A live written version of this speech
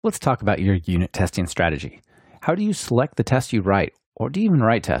Let's talk about your unit testing strategy. How do you select the test you write, or do you even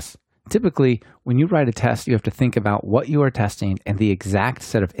write tests? Typically, when you write a test, you have to think about what you are testing and the exact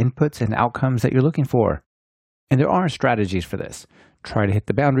set of inputs and outcomes that you're looking for. And there are strategies for this. Try to hit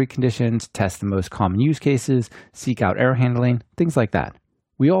the boundary conditions, test the most common use cases, seek out error handling, things like that.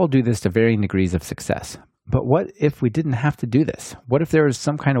 We all do this to varying degrees of success. But what if we didn't have to do this? What if there was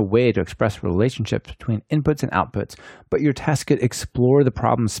some kind of way to express relationships between inputs and outputs, but your test could explore the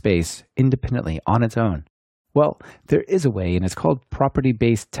problem space independently on its own? Well, there is a way, and it's called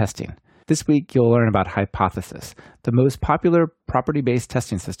property-based testing. This week, you'll learn about Hypothesis, the most popular property-based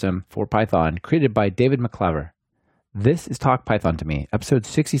testing system for Python created by David McClever. This is Talk Python to Me, episode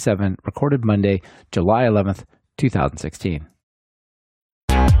 67, recorded Monday, July 11th, 2016.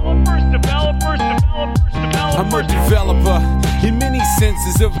 I'm a developer in many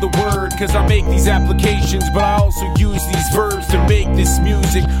senses of the word, cause I make these applications, but I also use these verbs to make this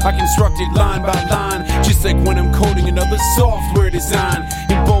music. I construct it line by line, just like when I'm coding another software design.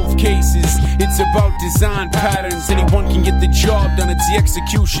 In both cases, it's about design patterns. Anyone can get the job done, it's the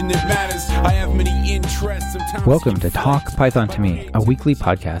execution that matters. I have many interests. Welcome to Talk Python to Me, a weekly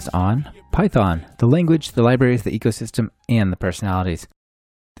podcast on Python, the language, the libraries, the ecosystem, and the personalities.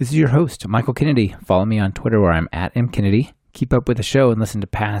 This is your host, Michael Kennedy. Follow me on Twitter where I'm at mkennedy. Keep up with the show and listen to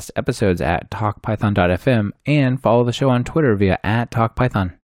past episodes at talkpython.fm and follow the show on Twitter via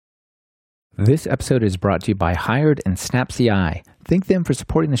 @talkpython. This episode is brought to you by Hired and SnapCI. Thank them for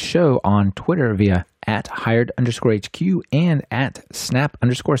supporting the show on Twitter via @Hired_HQ and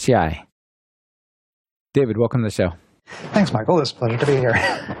 @Snap_CI. David, welcome to the show. Thanks, Michael. It's a pleasure to be here.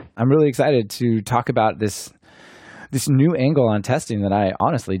 I'm really excited to talk about this new angle on testing that I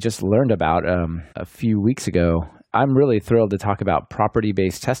honestly just learned about a few weeks ago. I'm really thrilled to talk about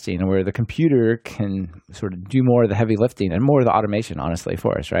property-based testing, where the computer can sort of do more of the heavy lifting and more of the automation, honestly,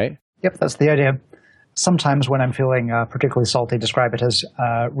 for us, right? Yep, that's the idea. Sometimes when I'm feeling particularly salty, describe it as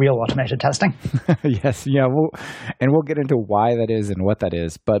real automated testing. Yes, yeah, we'll get into why that is and what that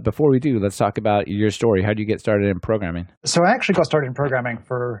is. But before we do, let's talk about your story. How did you get started in programming? So I actually got started in programming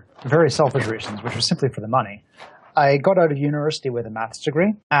for very selfish reasons, which was simply for the money. I got out of university with a maths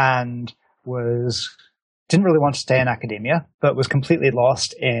degree and didn't really want to stay in academia, but was completely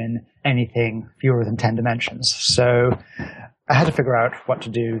lost in anything fewer than 10 dimensions. So I had to figure out what to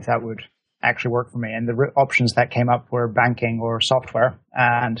do that would actually work for me. And the options that came up were banking or software,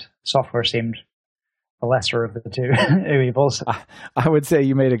 and software seemed the lesser of the two evils. I would say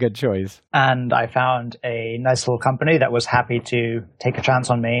you made a good choice. And I found a nice little company that was happy to take a chance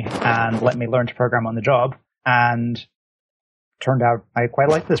on me and let me learn to program on the job. And turned out I quite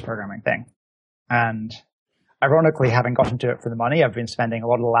like this programming thing. And ironically, having gotten to it for the money, I've been spending a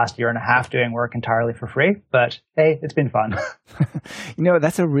lot of the last year and a half doing work entirely for free. But hey, it's been fun.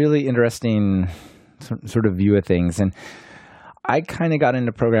 That's a really interesting sort of view of things. And I kind of got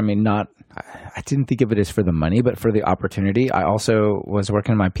into programming I didn't think of it as for the money, but for the opportunity. I also was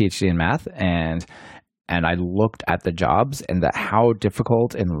working on my PhD in math, and I looked at the jobs and how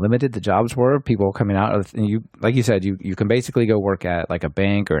difficult and limited the jobs were. People coming out of, like you said, you can basically go work at like a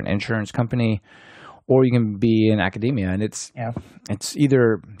bank or an insurance company, or you can be in academia, and it's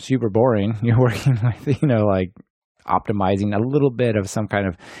either super boring, you're working with, like optimizing a little bit of some kind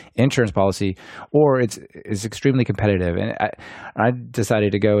of insurance policy, or it's extremely competitive. And I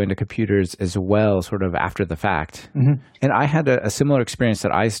decided to go into computers as well, sort of after the fact. Mm-hmm. And I had a similar experience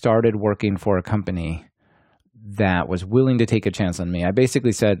that I started working for a company that was willing to take a chance on me. I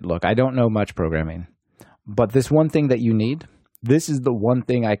basically said, look, I don't know much programming, but this one thing that you need, this is the one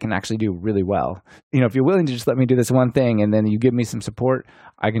thing I can actually do really well. If you're willing to just let me do this one thing and then you give me some support,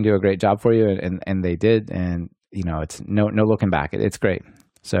 I can do a great job for you. And they did. And, it's no looking back. It's great.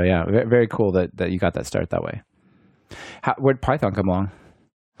 So yeah, very cool that you got that start that way. Where'd Python come along?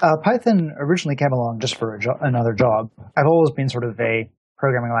 Python originally came along just for another job. I've always been sort of a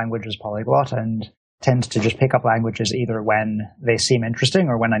programming languages polyglot, and tend to just pick up languages either when they seem interesting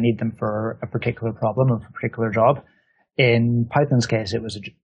or when I need them for a particular problem or a particular job. In Python's case, it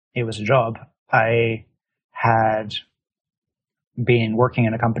was a job. I had been working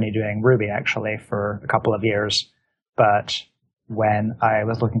in a company doing Ruby actually for a couple of years, but when I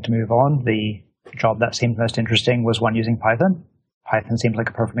was looking to move on, the job that seemed most interesting was one using Python. Python seemed like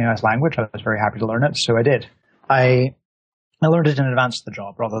a perfectly nice language. I was very happy to learn it, so I did. I learned it in advance of the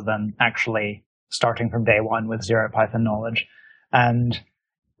job rather than actually starting from day one with zero Python knowledge. And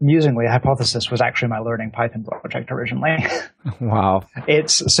amusingly, Hypothesis was actually my learning Python project originally. Wow.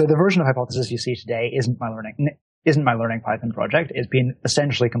 So the version of Hypothesis you see today isn't my learning Python project. It's been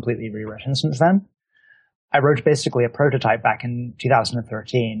essentially completely rewritten since then. I wrote basically a prototype back in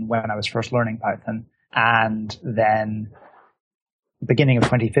 2013 when I was first learning Python. And then beginning of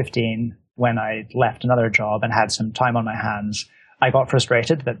 2015, when I left another job and had some time on my hands, I got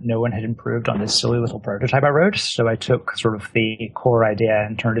frustrated that no one had improved on this silly little prototype I wrote. So I took sort of the core idea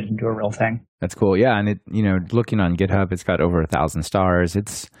and turned it into a real thing. That's cool. Yeah. And looking on GitHub, it's got over 1,000 stars.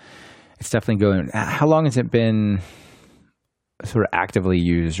 It's definitely going. How long has it been sort of actively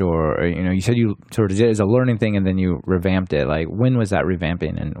used? Or, you said you sort of did it as a learning thing and then you revamped it. Like, when was that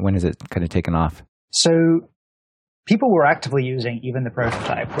revamping and when has it kind of taken off? So people were actively using even the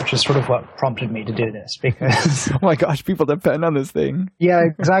prototype, which is sort of what prompted me to do this, because oh my gosh, people depend on this thing. Yeah,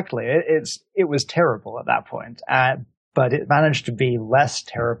 exactly. It was terrible at that point, but it managed to be less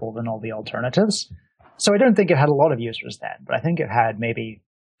terrible than all the alternatives. So I don't think it had a lot of users then, but I think it had maybe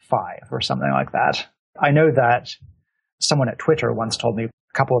 5 or something like that. I know that someone at Twitter once told me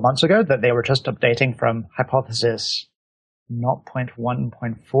a couple of months ago that they were just updating from Hypothesis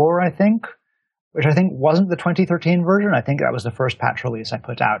 0.1.4, I think, which I think wasn't the 2013 version. I think that was the first patch release I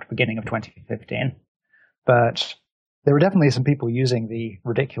put out beginning of 2015. But there were definitely some people using the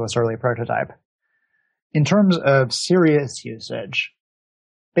ridiculous early prototype. In terms of serious usage,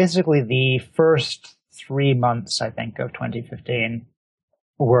 basically the first 3 months, I think, of 2015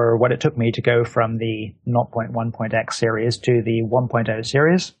 were what it took me to go from the 0.1.x series to the 1.0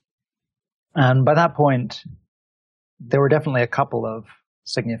 series. And by that point, there were definitely a couple of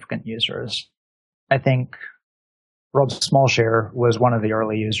significant users. I think Rob Smallshare was one of the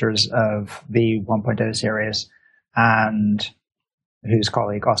early users of the 1.0 series, and whose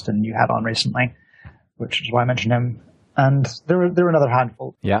colleague Austin you had on recently, which is why I mentioned him. And there were another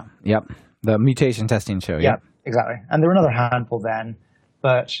handful. Yeah, yep. The mutation testing show. Yeah, exactly. And there were another handful then,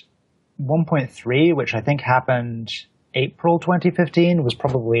 but 1.3, which I think happened April 2015, was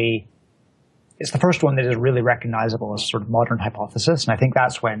probably, it's the first one that is really recognizable as sort of modern Hypothesis. And I think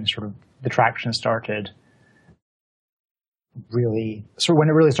that's when sort of the traction started really, so when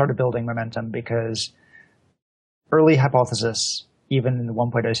it really started building momentum, because early Hypothesis, even in the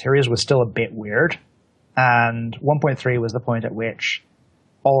 1.0 series, was still a bit weird. And 1.3 was the point at which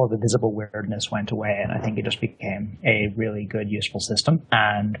all of the visible weirdness went away. And I think it just became a really good, useful system.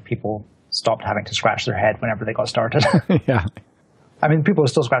 And people stopped having to scratch their head whenever they got started. Yeah. I mean, people are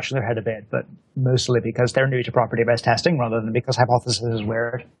still scratching their head a bit, but mostly because they're new to property-based testing rather than because Hypothesis is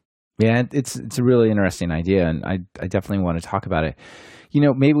weird. Yeah, it's a really interesting idea, and I definitely want to talk about it.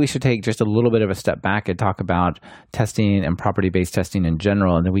 Maybe we should take just a little bit of a step back and talk about testing and property-based testing in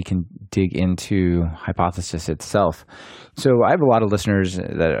general, and then we can dig into Hypothesis itself. So I have a lot of listeners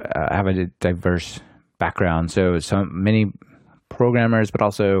that have a diverse background. So many programmers, but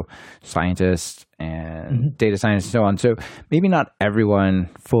also scientists and data scientists and so on. So maybe not everyone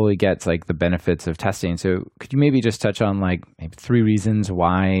fully gets like the benefits of testing. So could you maybe just touch on like maybe 3 reasons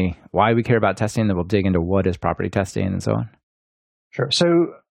why we care about testing, then we'll dig into what is property testing and so on? Sure. So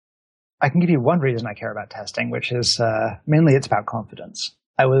I can give you one reason I care about testing, which is mainly it's about confidence.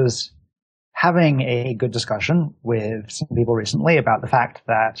 I was having a good discussion with some people recently about the fact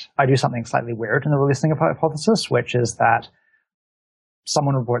that I do something slightly weird in the releasing of Hypothesis, which is that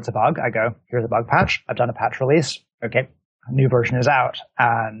someone reports a bug. I go, here's a bug patch. I've done a patch release. Okay, a new version is out.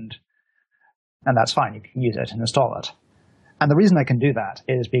 And that's fine. You can use it and install it. And the reason I can do that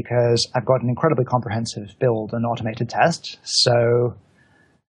is because I've got an incredibly comprehensive build and automated test. So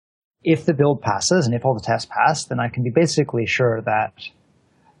if the build passes and if all the tests pass, then I can be basically sure that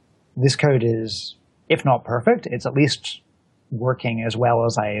this code is, if not perfect, it's at least working as well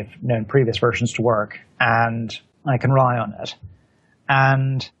as I've known previous versions to work, and I can rely on it.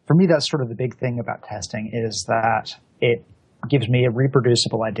 And for me, that's sort of the big thing about testing, is that it gives me a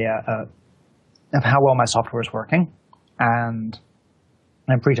reproducible idea of how well my software is working. And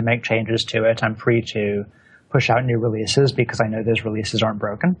I'm free to make changes to it. I'm free to push out new releases because I know those releases aren't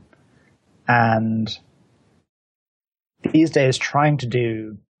broken. And these days, trying to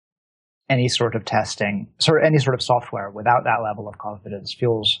do any sort of testing, any sort of software without that level of confidence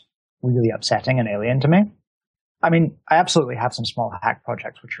feels really upsetting and alien to me. I mean, I absolutely have some small hack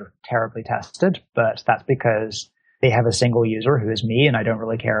projects which are terribly tested, but that's because they have a single user who is me, and I don't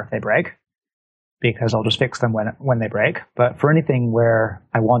really care if they break, because I'll just fix them when they break. But for anything where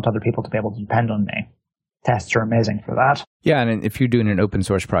I want other people to be able to depend on me, tests are amazing for that. Yeah, and if you're doing an open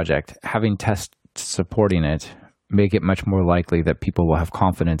source project, having tests supporting it make it much more likely that people will have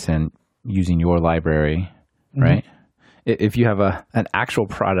confidence in using your library, right? If you have an actual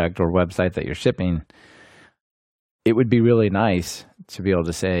product or website that you're shipping, it would be really nice to be able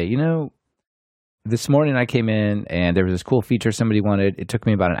to say, this morning I came in and there was this cool feature somebody wanted. It took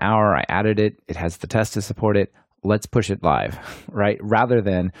me about an hour. I added it. It has the test to support it. Let's push it live, right? Rather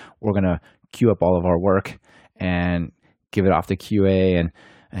than we're going to queue up all of our work and give it off to QA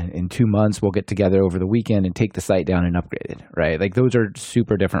and in 2 months we'll get together over the weekend and take the site down and upgrade it, right? Like those are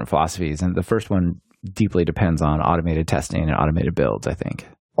super different philosophies. And the first one deeply depends on automated testing and automated builds, I think.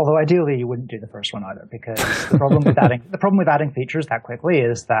 Although ideally you wouldn't do the first one either, because the problem with adding features that quickly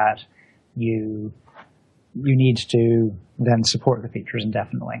is that you need to then support the features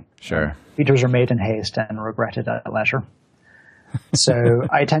indefinitely. Sure. Features are made in haste and regretted at leisure. So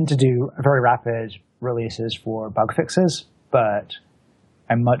I tend to do very rapid releases for bug fixes, but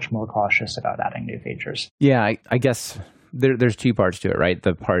I'm much more cautious about adding new features. Yeah, I guess there's two parts to it, right?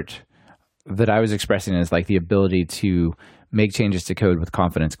 The part that I was expressing is like the ability to make changes to code with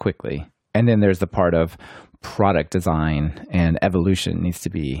confidence quickly. And then there's the part of product design and evolution needs to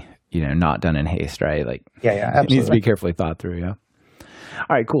be, not done in haste, right? Like, absolutely. It needs to be carefully thought through, yeah. All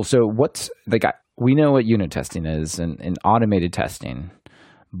right, cool. So we know what unit testing is and automated testing,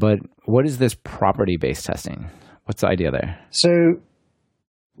 but what is this property-based testing? What's the idea there? So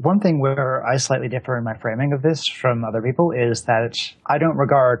one thing where I slightly differ in my framing of this from other people is that I don't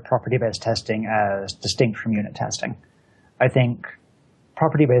regard property-based testing as distinct from unit testing. I think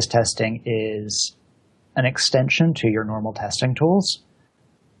property-based testing is an extension to your normal testing tools,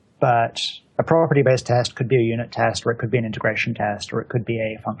 but a property-based test could be a unit test, or it could be an integration test, or it could be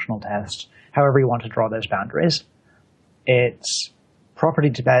a functional test, however you want to draw those boundaries. It's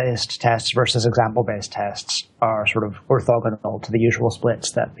property-based tests versus example-based tests are sort of orthogonal to the usual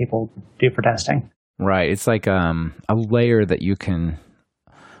splits that people do for testing. Right. It's like a layer that you can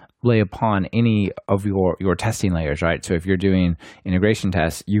lay upon any of your testing layers, right? So if you're doing integration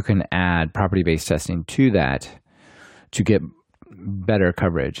tests, you can add property-based testing to that to get better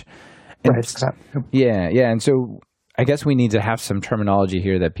coverage. And right, exactly. Yeah. And so I guess we need to have some terminology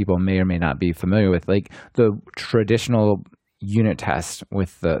here that people may or may not be familiar with, like the traditional unit test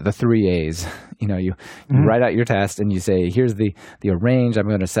with the 3 A's. You write out your test and you say, here's the arrange, I'm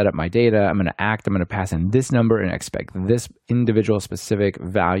going to set up my data, I'm going to act, I'm going to pass in this number and expect this individual specific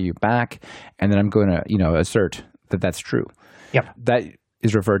value back, and then I'm going to, assert that that's true. Yep. That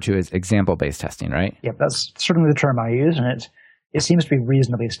is referred to as example-based testing, right? Yep, that's certainly the term I use, and it seems to be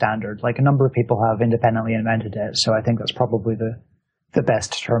reasonably standard. Like a number of people have independently invented it, so I think that's probably the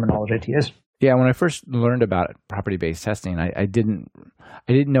best terminology to use. Yeah, when I first learned about property-based testing, I didn't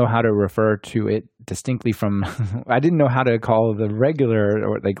know how to refer to it distinctly from. I didn't know how to call the regular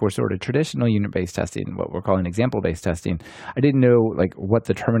or sort of traditional unit-based testing what we're calling example-based testing. I didn't know what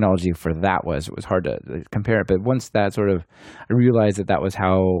the terminology for that was. It was hard to compare it. But once that I realized that was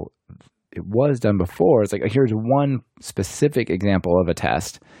how it was done before. It's like, here's one specific example of a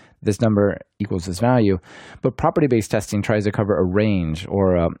test. This number equals this value. But property-based testing tries to cover a range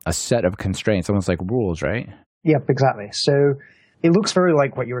or a set of constraints, almost like rules, right? Yep, exactly. So it looks very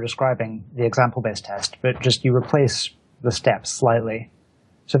like what you were describing, the example-based test, but just you replace the steps slightly.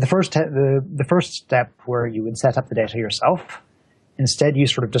 So the first step where you would set up the data yourself, instead you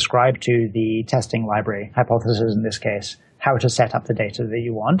sort of describe to the testing library, Hypothesis in this case, how to set up the data that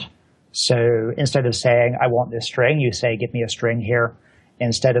you want. So instead of saying, I want this string, you say, give me a string here.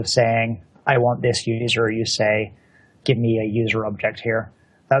 Instead of saying, I want this user, you say, give me a user object here,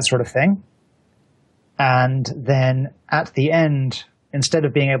 that sort of thing. And then at the end, instead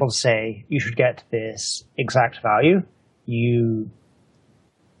of being able to say, you should get this exact value,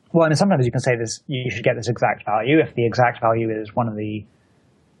 sometimes you can say this, you should get this exact value if the exact value is one of the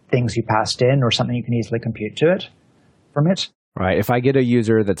things you passed in or something you can easily compute to it from it. Right. If I get a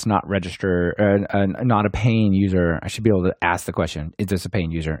user that's not registered, not a paying user, I should be able to ask the question, is this a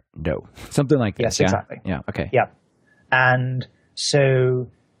paying user? No. Something like this. Yes, exactly. Yeah. Okay. Yeah. And so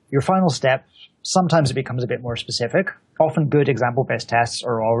your final step, sometimes it becomes a bit more specific. Often good example-based tests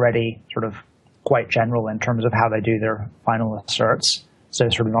are already sort of quite general in terms of how they do their final asserts. So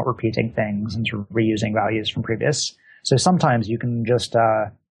sort of not repeating things and sort of reusing values from previous. So sometimes you can just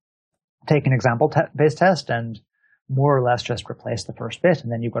take an example-based test and more or less just replace the first bit, and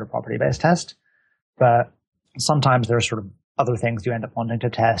then you've got a property-based test. But sometimes there's sort of other things you end up wanting to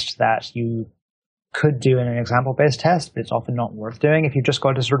test that you could do in an example-based test, but it's often not worth doing if you've just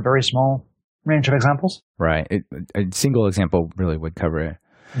got a sort of very small range of examples. Right. A single example really would cover it.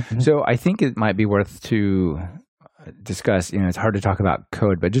 Mm-hmm. So I think it might be worth to discuss, it's hard to talk about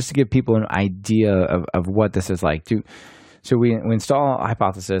code, but just to give people an idea of what this is like. So we install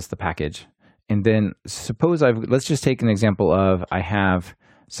Hypothesis, the package. And then let's just take an example of I have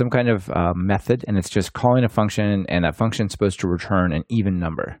some kind of method and it's just calling a function and that function is supposed to return an even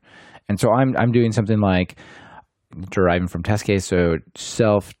number. And so I'm doing something like deriving from test case. So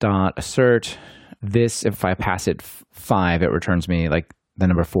self.assert this, if I pass it 5, it returns me like the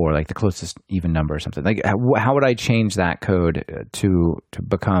number 4, like the closest even number or something. Like how would I change that code to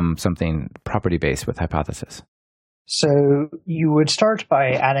become something property based with Hypothesis? So you would start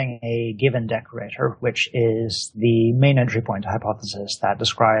by adding a given decorator, which is the main entry point to Hypothesis that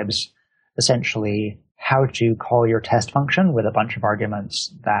describes essentially how to call your test function with a bunch of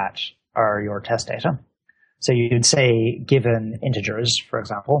arguments that are your test data. So you'd say given integers, for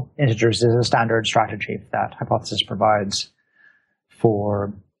example. Integers is a standard strategy that Hypothesis provides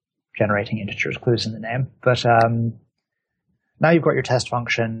for generating integers, clues in the name. But now you've got your test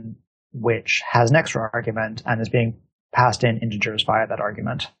function, which has an extra argument and is being passed in integers via that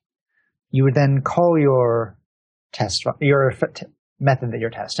argument. You would then call your method that you're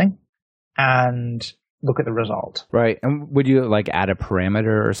testing and look at the result. Right. And would you like add a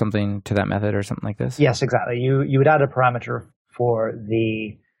parameter or something to that method or something like this? Yes, exactly. You would add a parameter for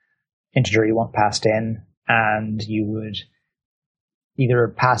the integer you want passed in, and you would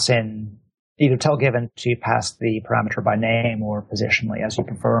either tell given to pass the parameter by name or positionally, as you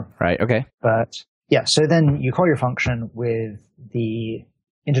prefer. Right. Okay. But yeah, so then you call your function with the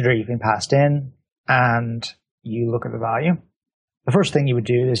integer you've been passed in, and you look at the value. The first thing you would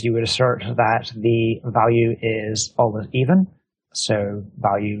do is you would assert that the value is always even. So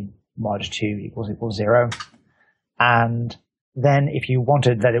value mod 2 equals 0. And then if you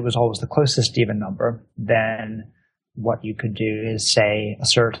wanted that it was always the closest even number, then what you could do is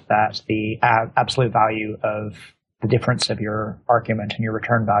assert that the absolute value of the difference of your argument and your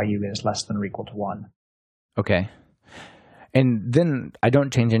return value is less than or equal to 1. Okay. And then I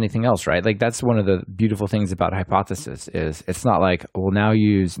don't change anything else, right? Like that's one of the beautiful things about Hypothesis is it's not like, well, now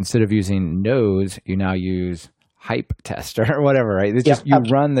instead of using nose, you now use hype test or whatever, right? It's just you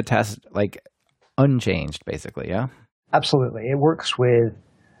run the test like unchanged, basically, yeah? Absolutely. It works with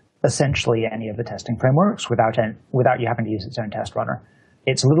essentially any of the testing frameworks without you having to use its own test runner.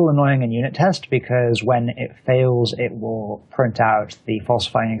 It's a little annoying in unit test because when it fails, it will print out the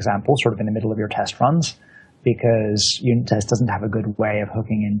falsifying example sort of in the middle of your test runs, because unit test doesn't have a good way of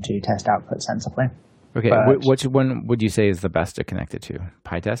hooking into test output sensibly. Okay, which one would you say is the best to connect it to?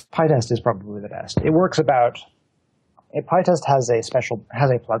 PyTest? PyTest is probably the best. It works PyTest has a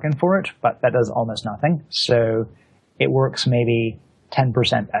plugin for it, but that does almost nothing. So it works maybe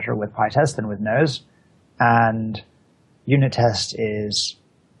 10% better with PyTest than with Nose. And unit test isn't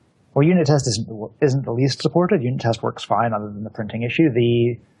the least supported. Unit test works fine other than the printing issue.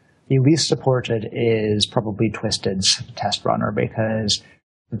 The least supported is probably Twisted's test runner because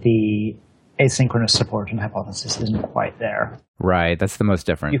the asynchronous support in Hypothesis isn't quite there. Right, that's the most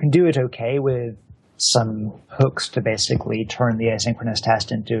different. You can do it okay with some hooks to basically turn the asynchronous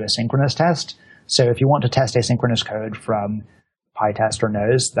test into a synchronous test. So if you want to test asynchronous code from PyTest or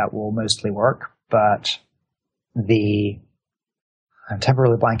Nose, that will mostly work. But I'm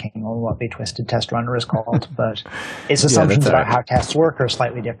temporarily blanking on what the Twisted test runner is called, but its assumptions about how tests work are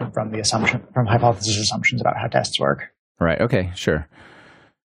slightly different from Hypothesis assumptions about how tests work. Right. Okay. Sure.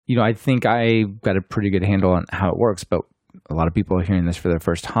 I think I got a pretty good handle on how it works, but a lot of people are hearing this for the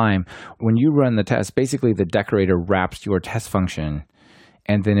first time. When you run the test, basically the decorator wraps your test function,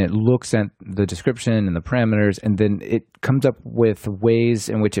 and then it looks at the description and the parameters, and then it comes up with ways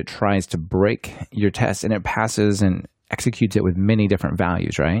in which it tries to break your test, and it passes and executes it with many different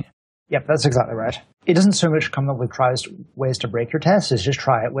values, right? Yep, that's exactly right. It doesn't so much come up with ways to break your test, it's just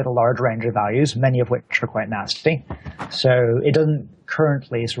try it with a large range of values, many of which are quite nasty. So it doesn't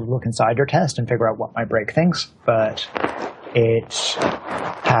currently sort of look inside your test and figure out what might break things, but it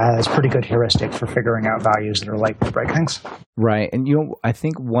has pretty good heuristics for figuring out values that are likely to break things. Right. And I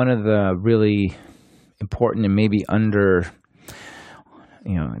think one of the really important and maybe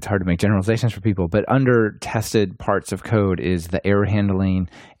it's hard to make generalizations for people, but under-tested parts of code is the error handling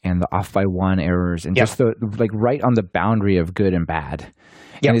and the off-by-one errors and just right on the boundary of good and bad.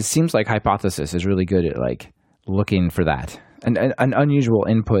 Yep. And it seems like Hypothesis is really good at looking for that and unusual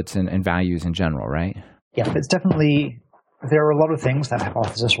inputs and values in general, right? Yeah, it's definitely... There are a lot of things that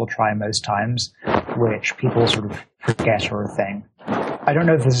Hypothesis will try most times, which people sort of forget or thing. I don't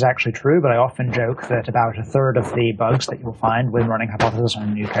know if this is actually true, but I often joke that about a third of the bugs that you'll find when running Hypothesis on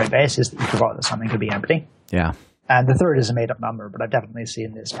a new code base is that you forgot that something could be empty. Yeah. And the third is a made-up number, but I've definitely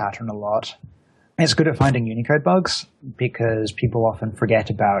seen this pattern a lot. It's good at finding Unicode bugs because people often forget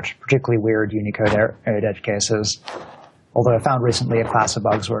about particularly weird Unicode edge cases. Although I found recently a class of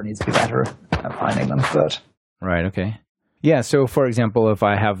bugs where it needs to be better at finding them. But right, okay. Yeah, so for example, if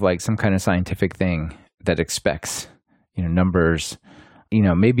I have some kind of scientific thing that expects, numbers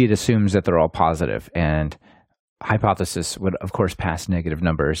maybe it assumes that they're all positive, and hypothesis would, of course, pass negative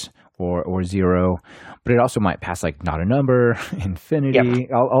numbers or zero, but it also might pass like not a number, infinity,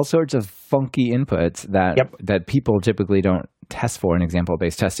 all sorts of funky inputs that people typically don't test for in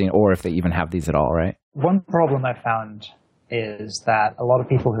example-based testing, or if they even have these at all, right? One problem I found is that a lot of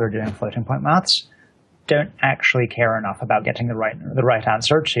people who are doing floating point maths don't actually care enough about getting the right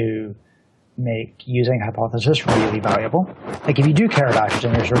answer to make using hypothesis really valuable. Like if you do care about it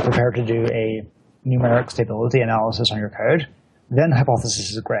and you're sort of prepared to do a numeric stability analysis on your code, then hypothesis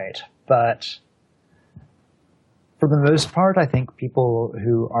is great. But for the most part, I think people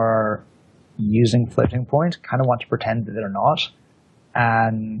who are using floating point kind of want to pretend that they're not.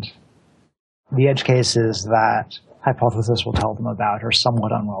 And the edge cases that hypothesis will tell them about are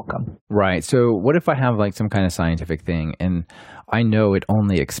somewhat unwelcome. Right. So what if I have like some kind of scientific thing and I know it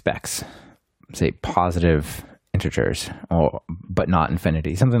only expects, say, positive integers, but not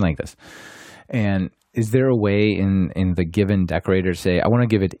infinity, something like this. And is there a way in the given decorator to say, I want to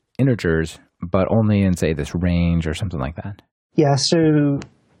give it integers, but only in, say, this range or something like that? Yeah, so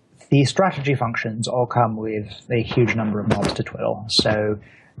the strategy functions all come with a huge number of knobs to twiddle. So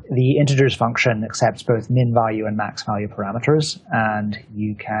the integers function accepts both min value and max value parameters, and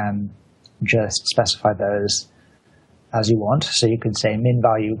you can just specify those as you want. So you could say min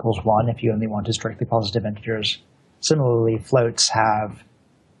value equals 1 if you only wanted strictly positive integers. Similarly,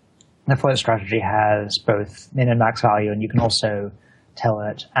 the float strategy has both min and max value, and you can also tell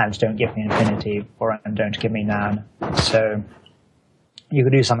it, and don't give me infinity, or and don't give me nan. So you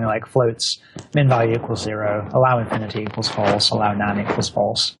could do something like floats min value equals 0, allow infinity equals false, allow nan equals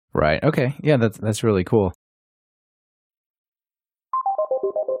false. Right. Okay. Yeah, that's really cool.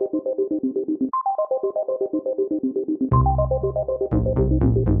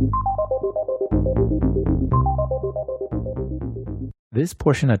 This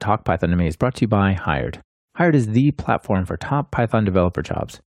portion of Talk Python to Me is brought to you by Hired. Hired is the platform for top Python developer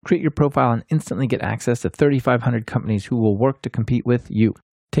jobs. Create your profile and instantly get access to 3,500 companies who will work to compete with you.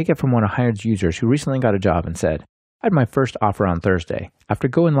 Take it from one of Hired's users who recently got a job and said, I had my first offer on Thursday, after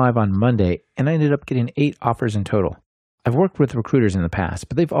going live on Monday, and I ended up getting 8 offers in total. I've worked with recruiters in the past,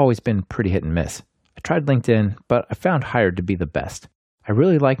 but they've always been pretty hit and miss. I tried LinkedIn, but I found Hired to be the best. I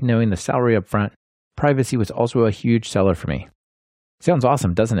really like knowing the salary up front. Privacy was also a huge seller for me. Sounds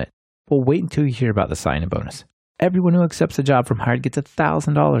awesome, doesn't it? Well, wait until you hear about the sign-in bonus. Everyone who accepts a job from Hired gets a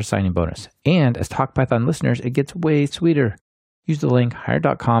 $1,000 sign-in bonus. And as TalkPython listeners, it gets way sweeter. Use the link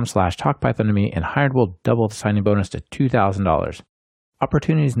hired.com/talkpython2me and Hired will double the sign-in bonus to $2,000.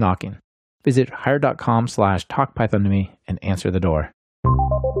 Opportunities knocking. Visit hired.com/talkpython2me and answer the door.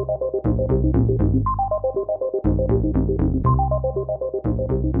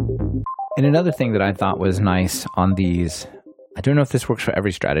 And another thing that I thought was nice on these, I don't know if this works for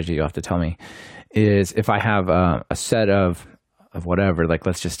every strategy, you'll have to tell me, is if I have a set of whatever, like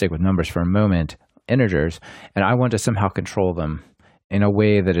let's just stick with numbers for a moment, integers, and I want to somehow control them in a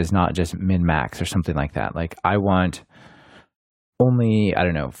way that is not just min-max or something like that. Like I want only, I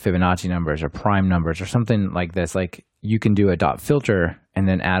don't know, Fibonacci numbers or prime numbers or something like this. Like you can do a dot filter and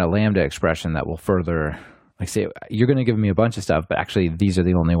then add a lambda expression that will further, like say, you're going to give me a bunch of stuff, but actually these are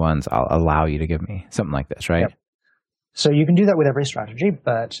the only ones I'll allow you to give me, something like this, right? Yep. So you can do that with every strategy,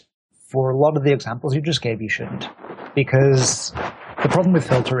 but for a lot of the examples you just gave, you shouldn't. Because the problem with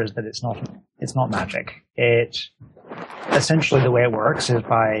filter is that it's not magic. It essentially, the way it works is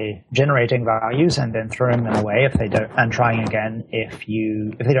by generating values and then throwing them away if they don't, and trying again if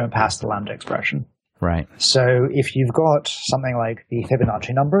they don't pass the lambda expression. Right. So if you've got something like the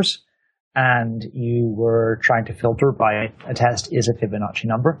Fibonacci numbers and you were trying to filter by a test is a Fibonacci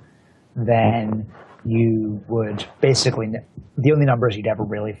number, then you would basically, the only numbers you'd ever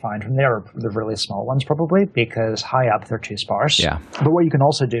really find from there are the really small ones probably, because high up they're too sparse. Yeah. But what you can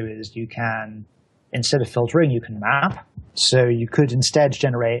also do is you can, instead of filtering, you can map. So you could instead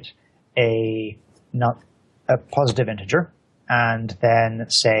generate a positive integer and then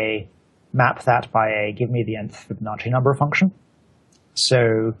say map that by a give me the nth Fibonacci number function.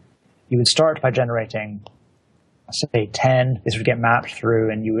 So you would start by generating, say 10, this would get mapped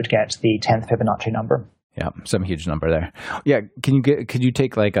through and you would get the 10th Fibonacci number. Yeah, some huge number there. Yeah, could you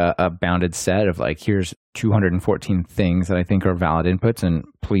take like a bounded set of like, here's 214 things that I think are valid inputs and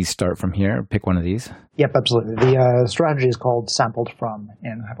please start from here, pick one of these? Yep, absolutely. The strategy is called sampled from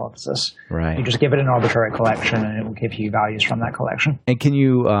in Hypothesis. Right. You just give it an arbitrary collection and it will give you values from that collection. And can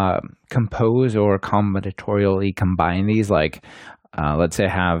you compose or combinatorially combine these? Like, let's say I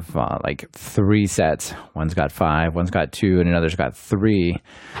have like 3 sets. One's got 5, one's got 2, and another's got 3.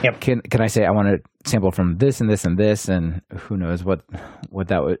 Yep. Can I say I want to sample from this and this and this, and who knows what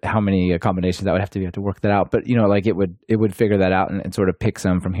that would, how many combinations that would have to be, have to work that out. But like it would figure that out and sort of pick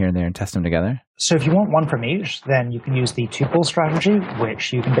some from here and there and test them together. So if you want one from each, then you can use the tuple strategy,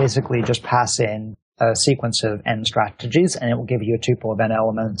 which you can basically just pass in a sequence of n strategies, and it will give you a tuple of n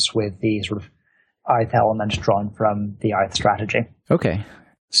elements with the sort of ith element drawn from the ith strategy. Okay.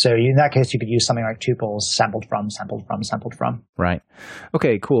 So in that case, you could use something like tuples sampled from, sampled from, sampled from. Right.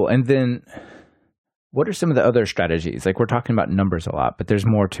 Okay, cool. And then what are some of the other strategies? Like, we're talking about numbers a lot, but there's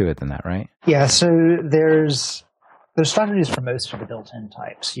more to it than that, right? Yeah, so there's strategies for most of the built-in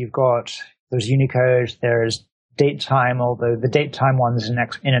types. There's Unicode, there's datetime, although the datetime one's in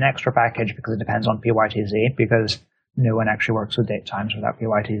an extra package because it depends on PYTZ, because no one actually works with datetimes without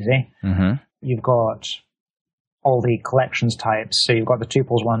PYTZ. Mm-hmm. You've got all the collections types. So you've got the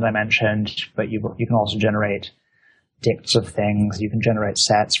tuples ones I mentioned, but you can also generate dicts of things. You can generate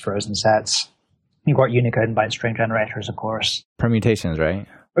sets, frozen sets. You've got Unicode and byte string generators, of course. Permutations, right?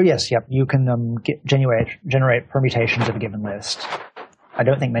 Oh, yes, yep. You can generate permutations of a given list. I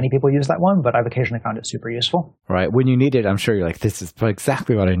don't think many people use that one, but I've occasionally found it super useful. Right. When you need it, I'm sure you're like, this is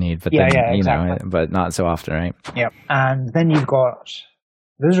exactly what I need. But exactly. But not so often, right? Yep. And then you've got,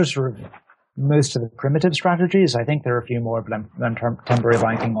 those are sort of most of the primitive strategies. I think there are a few more, but I'm temporarily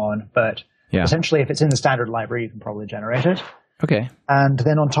blanking on. But essentially, if it's in the standard library, you can probably generate it. Okay. And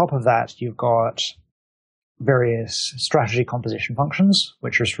then on top of that, you've got various strategy composition functions,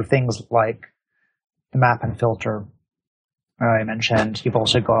 which are for things like the map and filter I mentioned. You've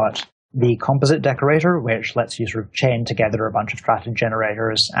also got the composite decorator, which lets you sort of chain together a bunch of strategy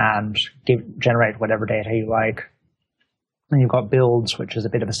generators and generate whatever data you like. And you've got builds, which is a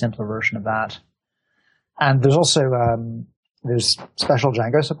bit of a simpler version of that. And there's also there's special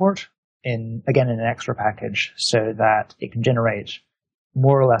Django support in an extra package, so that it can generate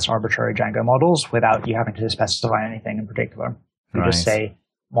more or less arbitrary Django models without you having to specify anything in particular. You just say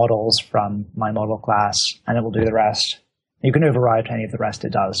models from my model class, and it will do the rest. You can override any of the rest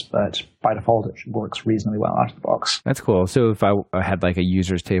it does, but by default, it works reasonably well out of the box. That's cool. So if I had like a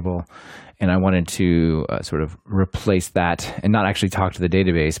users table and I wanted to sort of replace that and not actually talk to the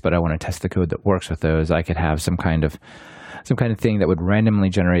database, but I want to test the code that works with those, I could have some kind of thing that would randomly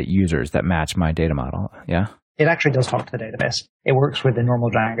generate users that match my data model. Yeah? It actually does talk to the database. It works with the normal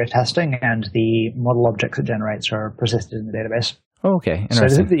Django testing, and the model objects it generates are persisted in the database. Oh, okay.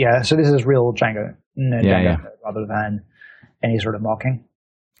 Interesting. So this is real Django, Django rather than any sort of mocking.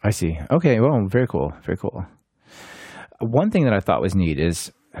 I see. Okay, well, very cool. Very cool. One thing that I thought was neat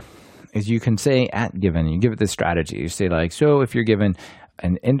is you can say you give it this strategy. You say like, so if you're given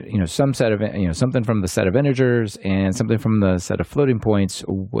some set of, something from the set of integers and something from the set of floating points,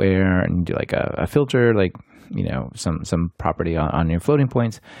 and you do like a filter, like, some property on your floating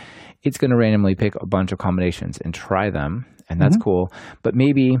points, it's going to randomly pick a bunch of combinations and try them. And that's cool. But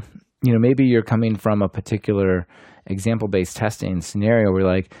maybe you're coming from a particular example-based testing scenario where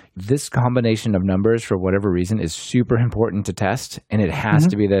like this combination of numbers for whatever reason is super important to test, and it has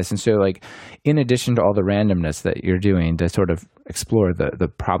to be this. And so like, in addition to all the randomness that you're doing to sort of explore the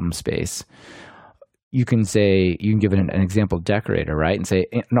problem space, you can give it an example decorator, right? And say,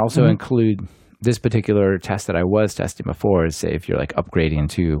 and also include this particular test that I was testing before, is say if you're like upgrading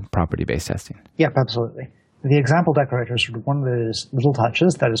to property-based testing. Yep, absolutely. The example decorator is sort of one of those little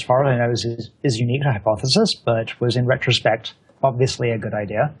touches that, as far as I know, is unique to Hypothesis, but was in retrospect obviously a good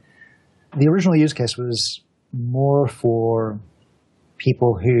idea. The original use case was more for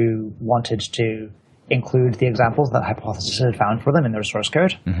people who wanted to include the examples that Hypothesis had found for them in their source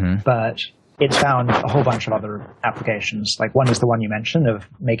code, but it's found a whole bunch of other applications. Like, one is the one you mentioned of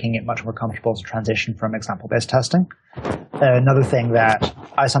making it much more comfortable to transition from example-based testing. Another thing that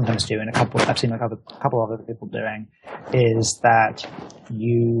I sometimes do, and I've seen a couple of other people doing, is that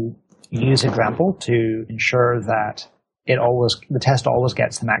you use example to ensure that the test always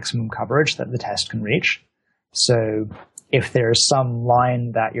gets the maximum coverage that the test can reach. So if there's some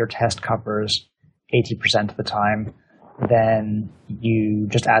line that your test covers 80% of the time, then you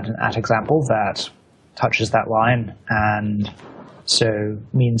just add an @example that touches that line, and so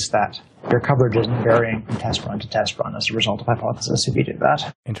means that your coverage isn't varying from test run to test run as a result of Hypothesis if you do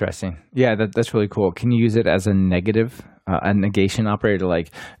that. Interesting. Yeah, that's really cool. Can you use it as a negation operator to like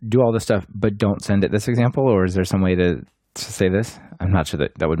do all this stuff, but don't send it this example? Or is there some way to say this? I'm not sure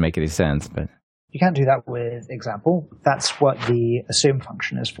that would make any sense, but you can't do that with example. That's what the assume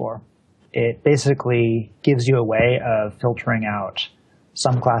function is for. It basically gives you a way of filtering out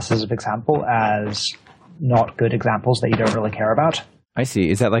some classes of example as not good examples that you don't really care about. I see.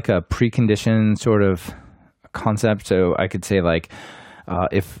 Is that like a precondition sort of concept? So I could say like,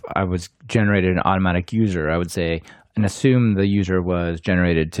 if I was generated an automatic user, I would say, and assume the user was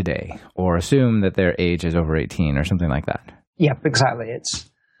generated today, or assume that their age is over 18 or something like that. Yep, exactly.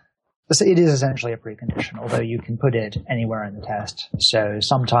 It is essentially a precondition, although you can put it anywhere in the test. So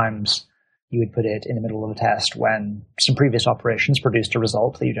sometimes you would put it in the middle of a test when some previous operations produced a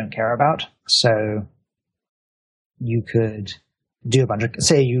result that you don't care about. So you could do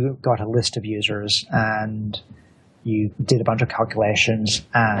say you got a list of users and you did a bunch of calculations,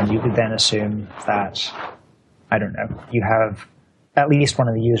 and you could then assume that, I don't know, you have at least one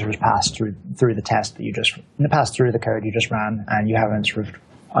of the users passed through the test that you just passed through the code you just ran, and you haven't sort of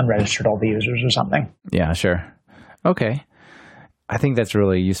unregistered all the users or something. Yeah, sure. Okay. I think that's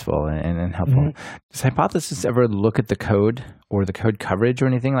really useful and helpful. Mm-hmm. Does Hypothesis ever look at the code or the code coverage or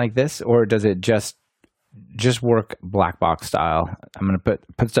anything like this, or does it just work black box style? I'm going to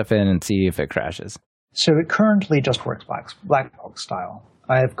put stuff in and see if it crashes. So it currently just works black box style.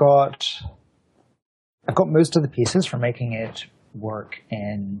 I've got most of the pieces for making it work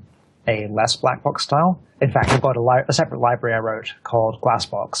in a less black box style. In fact, I've got a separate library I wrote called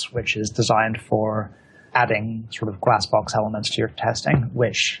Glassbox, which is designed for adding sort of Glassbox elements to your testing,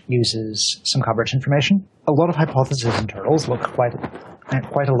 which uses some coverage information. A lot of Hypothesis internals look quite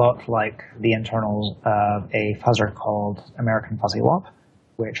a lot like the internals of a fuzzer called American Fuzzy Lop,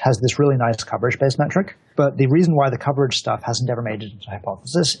 which has this really nice coverage-based metric. But the reason why the coverage stuff hasn't ever made it into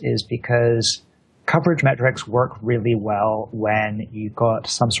Hypothesis is because coverage metrics work really well when you've got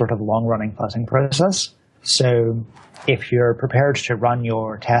some sort of long-running fuzzing process. So if you're prepared to run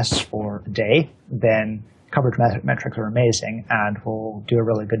your tests for a day, then coverage metrics are amazing and will do a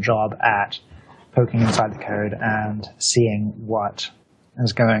really good job at poking inside the code and seeing what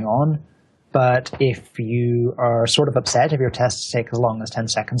is going on. But if you are sort of upset if your tests take as long as 10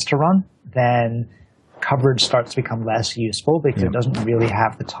 seconds to run, then coverage starts to become less useful because it doesn't really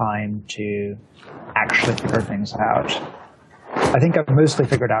have the time to actually figure things out. I think I've mostly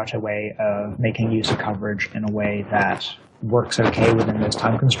figured out a way of making use of coverage in a way that works okay within those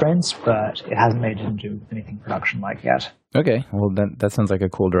time constraints, but it hasn't made it into anything production-like yet. Okay, well, that sounds like a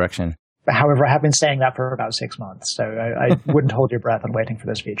cool direction. However, I have been saying that for about 6 months, so I wouldn't hold your breath on waiting for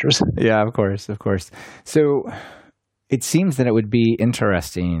those features. Yeah, of course. So it seems that it would be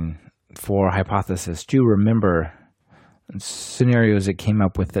interesting for Hypothesis to remember scenarios it came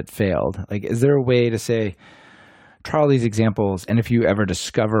up with that failed. Like, is there a way to say, try all these examples, and if you ever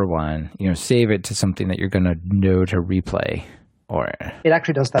discover one, save it to something that you're going to know to replay? Or it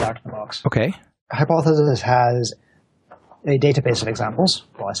actually does that out of the box. Okay. Hypothesis has a database of examples.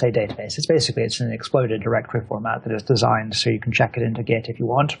 Well, I say database. It's an exploded directory format that is designed so you can check it into Git if you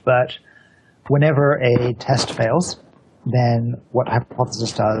want. But whenever a test fails, then what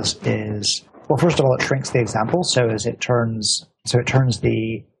Hypothesis does is, well, first of all, it shrinks the example so it turns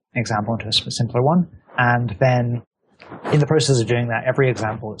the example into a simpler one. And then in the process of doing that, every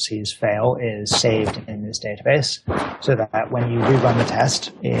example it sees fail is saved in this database so that when you rerun the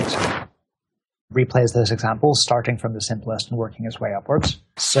test, it replays those examples starting from the simplest and working its way upwards.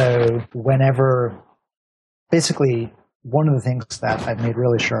 So basically, one of the things that I've made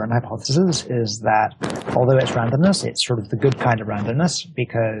really sure in Hypothesis is that although it's randomness, it's sort of the good kind of randomness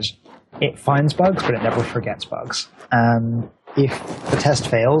because it finds bugs, but it never forgets bugs. If the test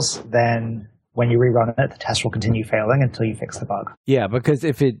fails, then when you rerun it, the test will continue failing until you fix the bug. Yeah, because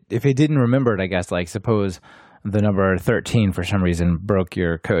if it didn't remember it, I guess, like suppose the number 13 for some reason broke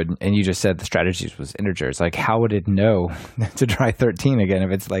your code and you just said the strategies was integers, like how would it know to try 13 again if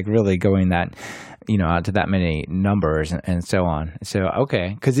it's like really going that, out to that many numbers and so on. So,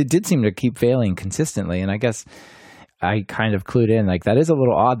 okay, because it did seem to keep failing consistently, and I guess I kind of clued in, like that is a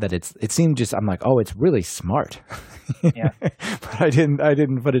little odd that it seemed just, I'm like, oh, it's really smart. Yeah. But I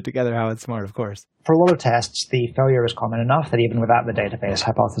didn't put it together how it's smart, of course. For a lot of tests, the failure is common enough that even without the database,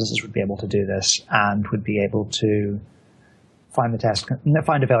 Hypothesis would be able to do this and would be able to find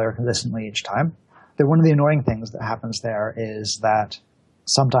a failure consistently each time. One of the annoying things that happens there is that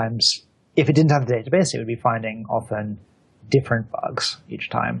sometimes if it didn't have the database, it would be finding often different bugs each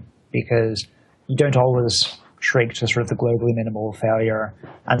time because you don't always shrink to sort of the globally minimal failure.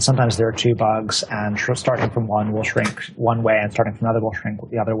 And sometimes there are two bugs, and starting from one will shrink one way and starting from another will shrink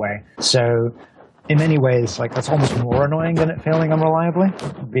the other way. So in many ways, like that's almost more annoying than it failing unreliably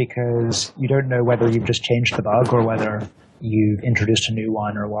because you don't know whether you've just changed the bug or whether you've introduced a new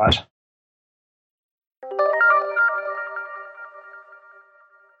one or what.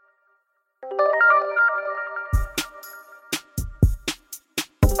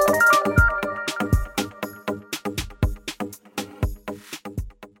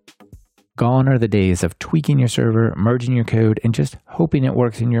 Gone are the days of tweaking your server, merging your code, and just hoping it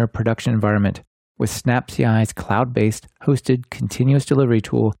works in your production environment. With SnapCI's cloud-based, hosted, continuous delivery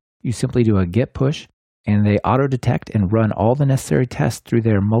tool, you simply do a git push, and they auto-detect and run all the necessary tests through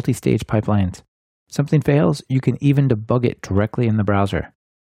their multi-stage pipelines. Something fails, you can even debug it directly in the browser.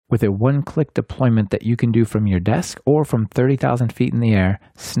 With a one-click deployment that you can do from your desk or from 30,000 feet in the air,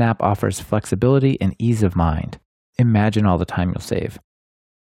 Snap offers flexibility and ease of mind. Imagine all the time you'll save.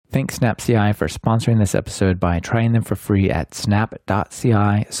 Thanks SnapCI for sponsoring this episode by trying them for free at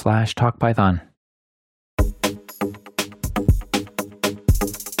snap.ci/talkpython.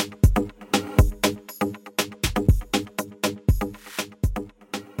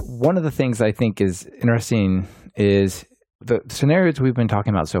 One of the things I think is interesting is the scenarios we've been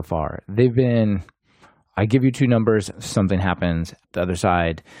talking about so far. They've been, I give you two numbers, something happens. The other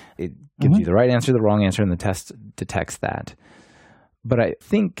side, it gives you the right answer, the wrong answer, and the test detects that. But I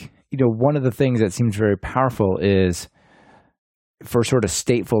think, one of the things that seems very powerful is for sort of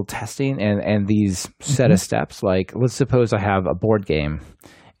stateful testing and these set of steps. Like, let's suppose I have a board game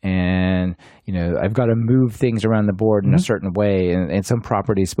and, I've got to move things around the board in a certain way. And some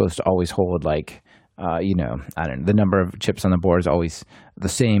property is supposed to always hold like, I don't know, the number of chips on the board is always the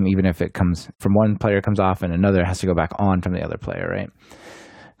same, even if it comes from one player comes off and another has to go back on from the other player, right?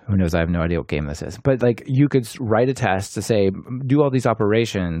 Who knows? I have no idea what game this is. But like you could write a test to say, do all these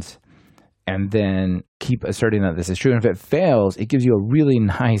operations and then keep asserting that this is true. And if it fails, it gives you a really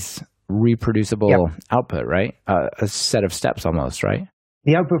nice reproducible output, right? A set of steps almost, right?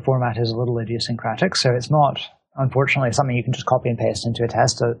 The output format is a little idiosyncratic, so it's not, unfortunately, something you can just copy and paste into a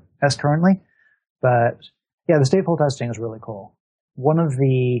test as currently. But yeah, the stateful testing is really cool. One of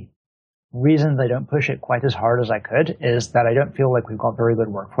the reasons I don't push it quite as hard as I could is that I don't feel like we've got very good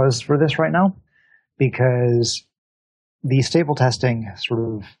workflows for this right now, because the stateful testing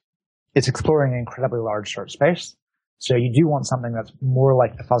it's exploring an incredibly large search space. So you do want something that's more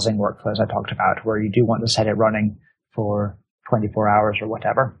like the fuzzing workflows I talked about, where you do want to set it running for 24 hours or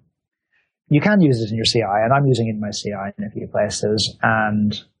whatever. You can use it in your CI, and I'm using it in my CI in a few places,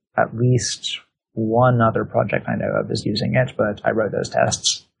 and at least one other project I know of is using it, but I wrote those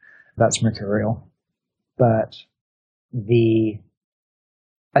tests. That's Mercurial. But I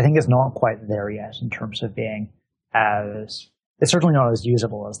think it's not quite there yet in terms of being it's certainly not as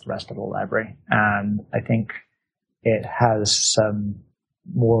usable as the rest of the library. And I think it has some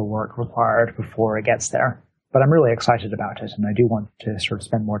more work required before it gets there. But I'm really excited about it, and I do want to sort of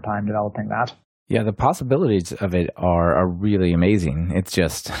spend more time developing that. Yeah, the possibilities of it are really amazing. It's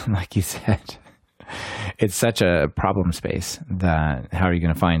just, like you said, it's such a problem space that how are you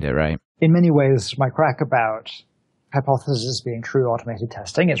going to find it, right? In many ways, my crack about hypothesis being true automated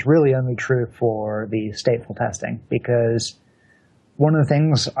testing is really only true for the stateful testing, because one of the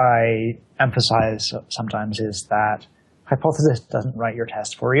things I emphasize sometimes is that hypothesis doesn't write your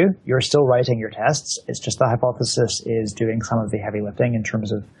test for you. You're still writing your tests. It's just the hypothesis is doing some of the heavy lifting in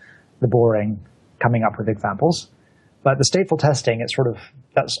terms of the boring, coming up with examples. But the stateful testing,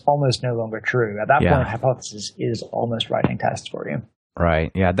 that's almost no longer true. At that point, hypothesis is almost writing tests for you.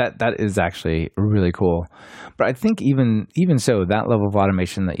 Right. Yeah, that is actually really cool. But I think even so, that level of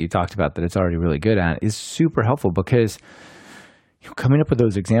automation that you talked about that it's already really good at is super helpful, because coming up with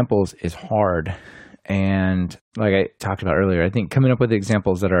those examples is hard. And like I talked about earlier, I think coming up with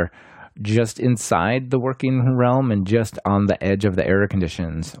examples that are just inside the working realm and just on the edge of the error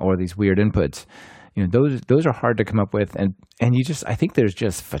conditions or these weird inputs, those are hard to come up with. And I think there's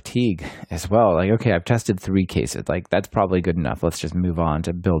just fatigue as well. Like, okay, I've tested 3 cases. Like, that's probably good enough. Let's just move on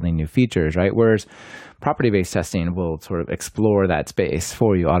to building new features, right? Whereas property-based testing will sort of explore that space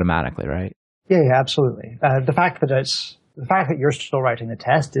for you automatically, right? Yeah, absolutely. The fact that you're still writing the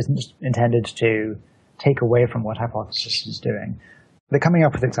test isn't just intended to take away from what hypothesis is doing. The coming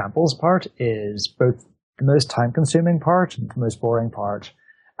up with examples part is both the most time-consuming part and the most boring part,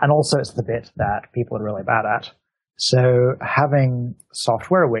 and also it's the bit that people are really bad at. So having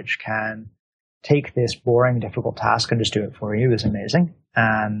software which can take this boring, difficult task and just do it for you is amazing.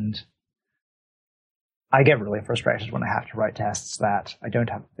 And I get really frustrated when I have to write tests that I don't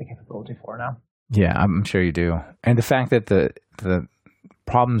have the capability for now. Yeah, I'm sure you do. And the fact that the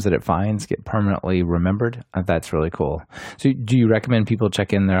problems that it finds get permanently remembered, that's really cool. So do you recommend people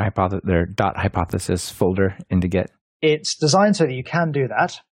check in their .hypothesis folder into Git? It's designed so that you can do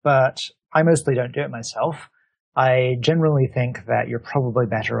that, but I mostly don't do it myself. I generally think that you're probably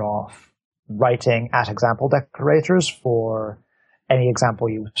better off writing @example declarators for any example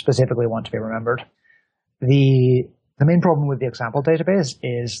you specifically want to be remembered. The The main problem with the example database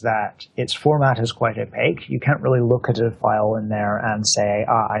is that its format is quite opaque. You can't really look at a file in there and say,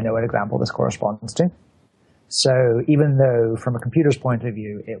 I know what example this corresponds to. So even though from a computer's point of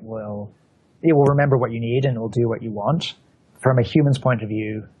view, it will remember what you need and it will do what you want, from a human's point of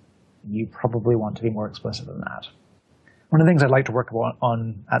view, you probably want to be more explicit than that. One of the things I'd like to work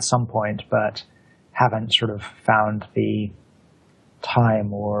on at some point, but haven't sort of found the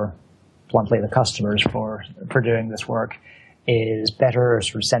time or bluntly the customers for doing this work, is better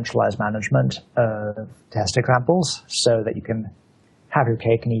sort of centralized management of test examples so that you can have your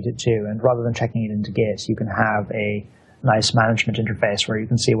cake and eat it too. And rather than checking it into Git, you can have a nice management interface where you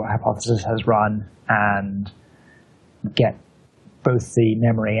can see what hypothesis has run and get both the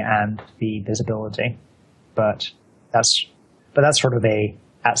memory and the visibility. But that's sort of a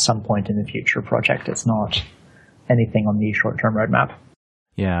at some point in the future project. It's not anything on the short-term roadmap.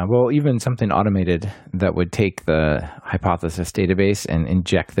 Yeah, well, even something automated that would take the hypothesis database and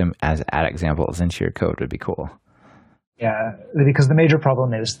inject them as add examples into your code would be cool. Yeah, because the major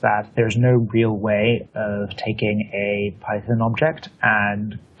problem is that there's no real way of taking a Python object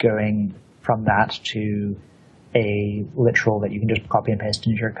and going from that to a literal that you can just copy and paste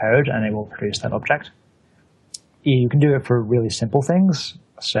into your code and it will produce that object. You can do it for really simple things.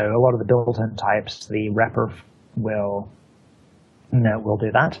 So a lot of the built-in types, the repr will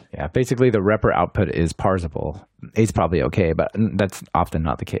do that. Yeah, basically the repr output is parsable. It's probably okay, but that's often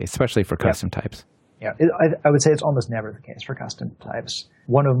not the case, especially for custom types. Yeah, I would say it's almost never the case for custom types.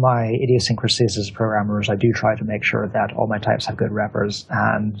 One of my idiosyncrasies as a programmer is I do try to make sure that all my types have good reprs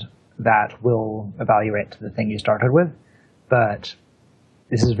and that will evaluate to the thing you started with, but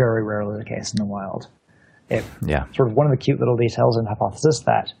this is very rarely the case in the wild. Sort of one of the cute little details in Hypothesis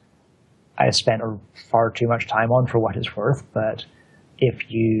that I spent far too much time on for what it's worth, but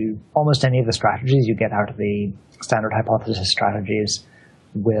almost any of the strategies you get out of the standard hypothesis strategies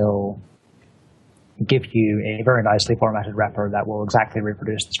will give you a very nicely formatted repr that will exactly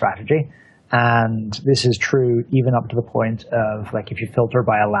reproduce the strategy. And this is true even up to the point of, like, if you filter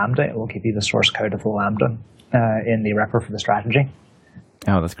by a lambda, it will give you the source code of the lambda in the repr for the strategy.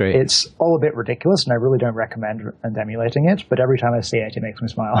 Oh, that's great. It's all a bit ridiculous, and I really don't recommend emulating it, but every time I see it, it makes me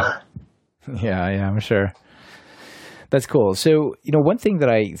smile. Yeah, I'm sure. That's cool. So, one thing that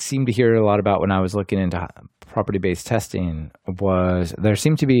I seem to hear a lot about when I was looking into property-based testing was there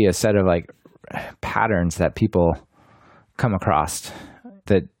seemed to be a set of patterns that people come across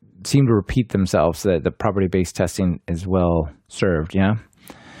that seem to repeat themselves, that the property-based testing is well served, yeah?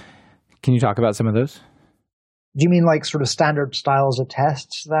 Can you talk about some of those? Do you mean sort of standard styles of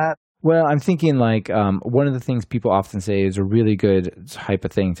tests that? Well, I'm thinking one of the things people often say is a really good type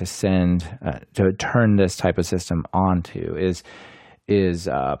of thing to send, to turn this type of system onto is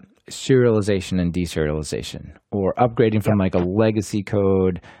serialization and deserialization, or upgrading from a legacy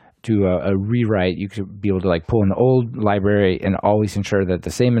code to a rewrite. You could be able to pull an old library and always ensure that the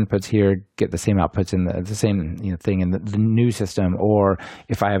same inputs here get the same outputs in the same thing in the new system. Or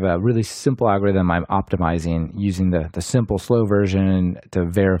if I have a really simple algorithm, I'm optimizing using the simple slow version to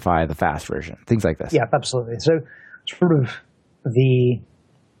verify the fast version. Things like this. Yeah, absolutely. So sort of the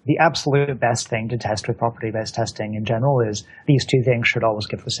absolute best thing to test with property-based testing in general is these two things should always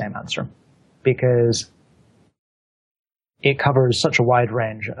give the same answer, because it covers such a wide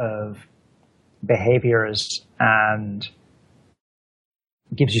range of behaviors and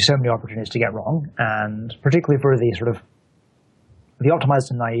gives you so many opportunities to get wrong. And particularly for the sort of the optimized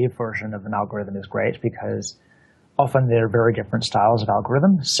and naive version of an algorithm is great, because often they're very different styles of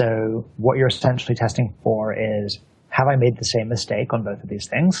algorithm. So what you're essentially testing for is, have I made the same mistake on both of these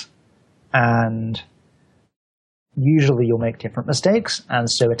things? And usually you'll make different mistakes, and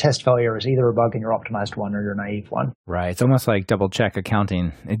so a test failure is either a bug in your optimized one or your naive one. Right. It's almost like double check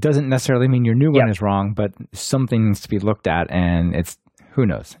accounting. It doesn't necessarily mean your new one is wrong, but something needs to be looked at, and it's who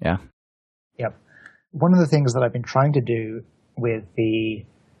knows. Yeah. Yep. One of the things that I've been trying to do with the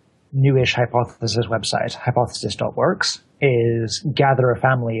newish Hypothesis website, hypothesis.works, is gather a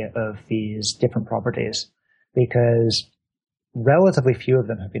family of these different properties, because relatively few of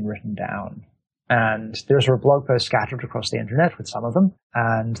them have been written down. And there's a blog post scattered across the internet with some of them.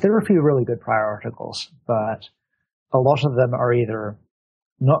 And there are a few really good prior articles, but a lot of them are either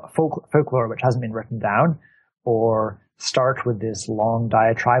not folklore, which hasn't been written down, or start with this long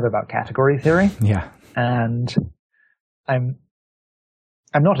diatribe about category theory. Yeah. And I'm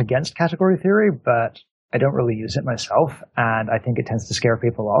not against category theory, but I don't really use it myself, and I think it tends to scare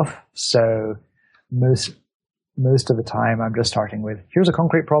people off. So most of the time I'm just starting with, here's a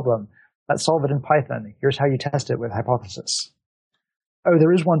concrete problem. Let's solve it in Python. Here's how you test it with Hypothesis. Oh,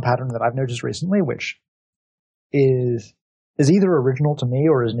 there is one pattern that I've noticed recently, which is either original to me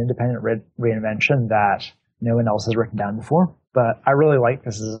or is an independent reinvention that no one else has written down before. But I really like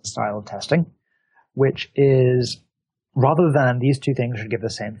this as a style of testing, which is rather than these two things should give the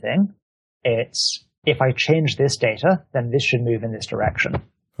same thing, it's if I change this data, then this should move in this direction.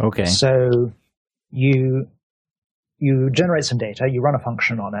 Okay. So you generate some data, you run a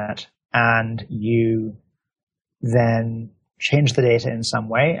function on it, and you then change the data in some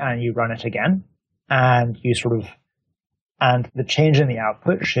way, and you run it again, and and the change in the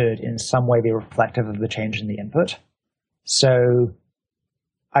output should in some way be reflective of the change in the input. So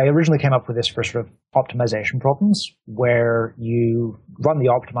I originally came up with this for sort of optimization problems, where you run the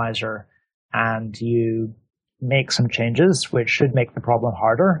optimizer and you make some changes which should make the problem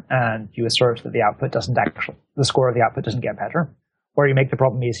harder, and you assert that the score of the output doesn't get better. Or you make the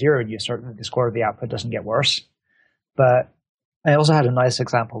problem easier and you assert that the score of the output doesn't get worse. But I also had a nice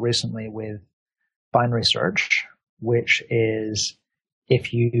example recently with binary search, which is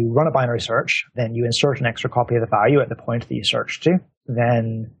if you run a binary search, then you insert an extra copy of the value at the point that you search to,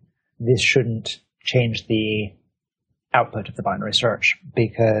 then this shouldn't change the output of the binary search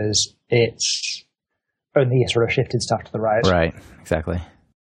because it's only sort of shifted stuff to the right. Right, exactly.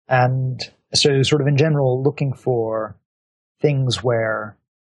 And so sort of in general, looking for things where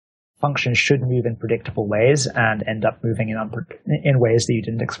functions should move in predictable ways and end up moving in ways that you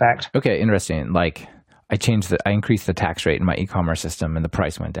didn't expect. Okay, interesting. Like I increased the tax rate in my e-commerce system and the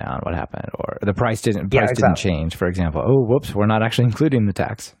price went down. What happened? Or the price didn't change, for example. Oh, whoops, we're not actually including the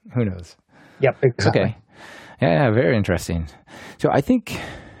tax. Who knows? Yep, exactly. Okay. Yeah, very interesting. So I think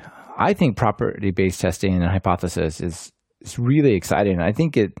property-based testing and hypothesis is really exciting. I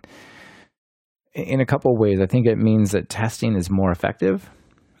think it, in a couple of ways, I think it means that testing is more effective,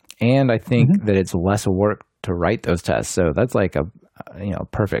 and I think that it's less work to write those tests. So that's like a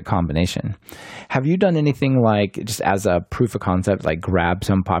perfect combination. Have you done anything like just as a proof of concept, like grab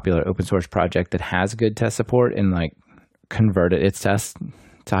some popular open source project that has good test support and like converted its tests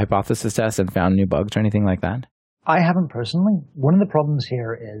to hypothesis tests and found new bugs or anything like that? I haven't personally. One of the problems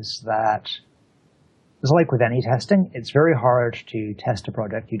here is that, it's like with any testing, it's very hard to test a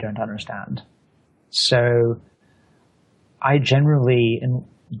project you don't understand. So I generally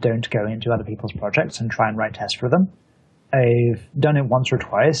don't go into other people's projects and try and write tests for them. I've done it once or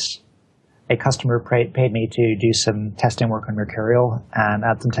twice. A customer paid me to do some testing work on Mercurial and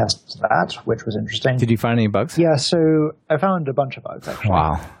add some tests to that, which was interesting. Did you find any bugs? Yeah, so I found a bunch of bugs, actually.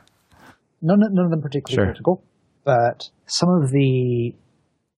 Wow. None of them particularly critical, but some of the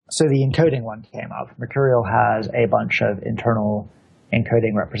encoding one came up. Mercurial has a bunch of internal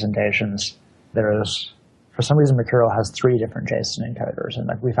encoding representations. For some reason, Mercurial has 3 different JSON encoders, and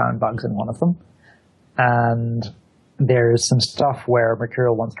we found bugs in one of them. And there's some stuff where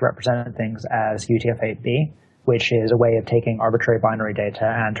Mercurial wants to represent things as UTF-8b, which is a way of taking arbitrary binary data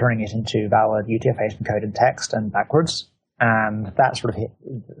and turning it into valid UTF-8 encoded text and backwards. And that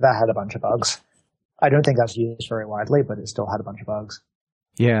had a bunch of bugs. I don't think that's used very widely, but it still had a bunch of bugs.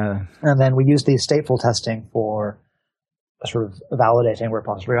 Yeah. And then we used the stateful testing for sort of validating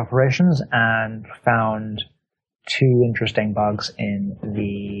repository operations and found 2 interesting bugs in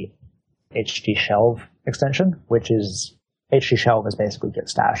the htshelve extension, which is htshelve is basically git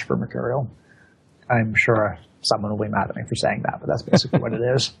stash for Mercurial. I'm sure someone will be mad at me for saying that, but that's basically what it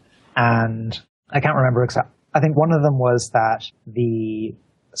is. And I can't remember exactly. I think one of them was that the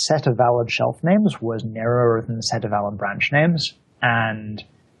set of valid shelf names was narrower than the set of valid branch names. And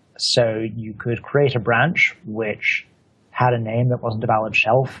so you could create a branch which had a name that wasn't a valid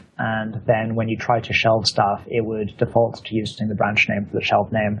shelf, and then when you tried to shelve stuff, it would default to using the branch name for the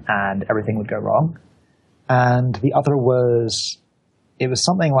shelf name, and everything would go wrong. And the other it was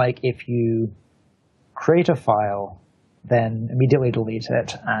something like if you create a file, then immediately delete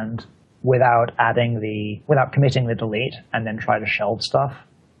it, and without committing the delete, and then try to shelve stuff.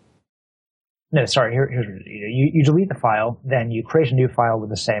 No, sorry, here's what you delete the file, then you create a new file with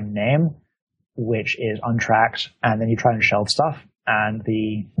the same name, which is untracked, and then you try and shelve stuff, and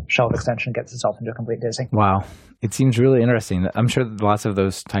the shelve extension gets itself into a complete dizzy. Wow. It seems really interesting. I'm sure lots of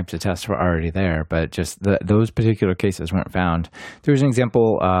those types of tests were already there, but just those particular cases weren't found. There was an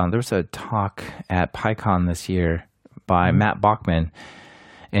example, there was a talk at PyCon this year by Matt Bachman,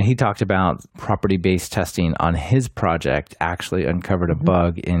 and he talked about property-based testing on his project actually uncovered a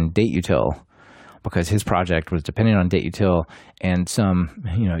bug in dateutil, because his project was dependent on dateutil, and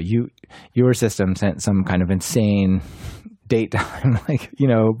your system sent some kind of insane date time,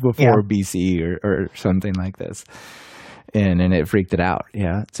 before BC or something like this, and it freaked it out.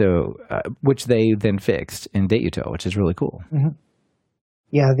 Yeah, so which they then fixed in dateutil, which is really cool. Mm-hmm.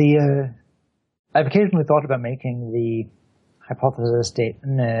 Yeah, I've occasionally thought about making the hypothesis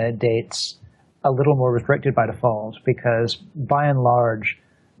dates a little more restricted by default, because by and large,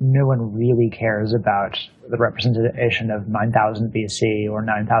 no one really cares about the representation of 9000 BC or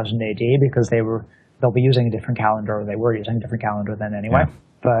 9000 AD, because they'll be using a different calendar, or they were using a different calendar then anyway. Yeah.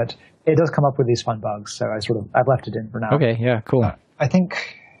 But it does come up with these fun bugs, so I've left it in for now. Okay, yeah, cool. I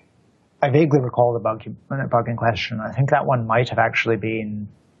think I vaguely recall the bug in question. I think that one might have actually been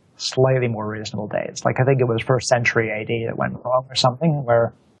slightly more reasonable dates. Like, I think it was 1st century AD that went wrong or something,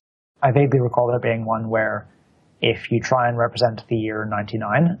 where I vaguely recall there being one where if you try and represent the year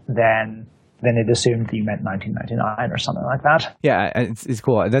 99, then it assumed that you meant 1999 or something like that. Yeah, it's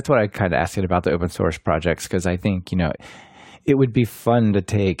cool. That's what I kind of asked it about the open source projects, because I think, it would be fun to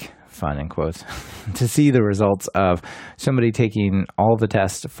take, fun in quotes, to see the results of somebody taking all the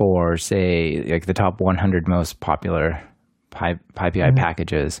tests for, say, like the top 100 most popular PyPI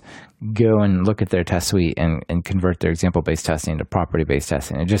packages, go and look at their test suite and convert their example-based testing to property-based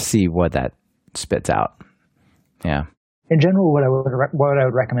testing and just see what that spits out. Yeah. In general, what I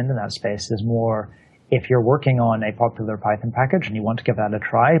would recommend in that space is more, if you're working on a popular Python package and you want to give that a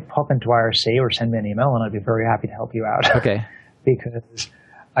try, pop into IRC or send me an email and I'd be very happy to help you out. Okay. Because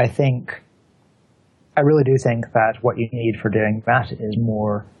I really do think that what you need for doing that is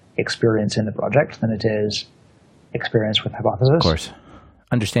more experience in the project than it is experience with Hypothesis. Of course.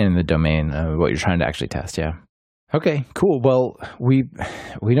 Understanding the domain of what you're trying to actually test, yeah. Okay, cool. Well, we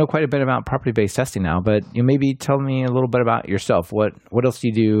know quite a bit about property-based testing now, but you maybe tell me a little bit about yourself. What else do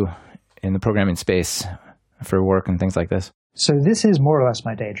you do in the programming space for work and things like this? So this is more or less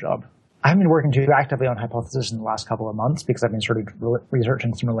my day job. I haven't been working too actively on Hypothesis in the last couple of months because I've been sort of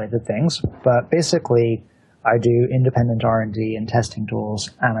researching some related things. But basically, I do independent R&D and testing tools,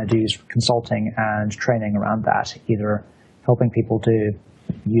 and I do consulting and training around that, either helping people to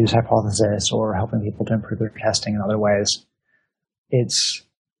use Hypothesis or helping people to improve their testing in other ways.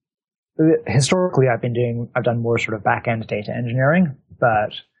 Historically, I've done more sort of back-end data engineering,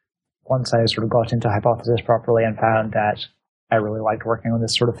 but once I sort of got into Hypothesis properly and found that I really liked working on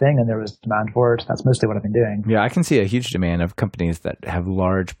this sort of thing and there was demand for it, that's mostly what I've been doing. Yeah, I can see a huge demand of companies that have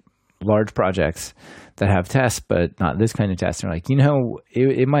large projects that have tests, but not this kind of test. They're like,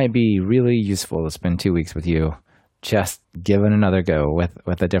 it might be really useful to spend 2 weeks with you just give it another go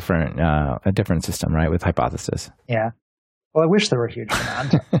with a different system, right? With Hypothesis. Yeah. Well, I wish there were huge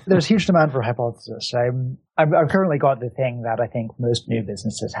demand. There's huge demand for Hypothesis. I've currently got the thing that I think most new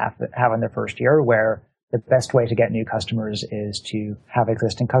businesses have in their first year, where the best way to get new customers is to have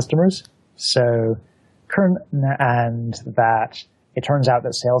existing customers. So, and that it turns out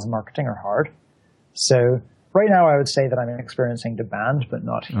that sales and marketing are hard. So right now I would say that I'm experiencing demand, but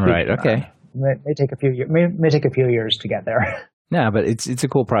not huge right. demand. Okay. May take a few years to get there. Yeah, but it's a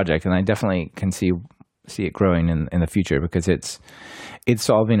cool project, and I definitely can see it growing in the future, because it's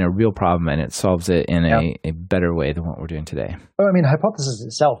solving a real problem, and it solves it in a better way than what we're doing today. Oh, I mean, Hypothesis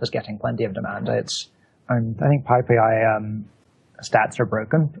itself is getting plenty of demand. I think PyPI stats are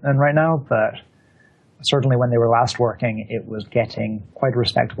broken right now, but certainly when they were last working, it was getting quite a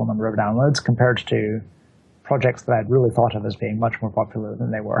respectable number of downloads compared to projects that I'd really thought of as being much more popular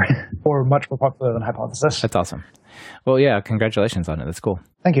than they were, or much more popular than Hypothesis. That's awesome. Well, yeah, congratulations on it. That's cool.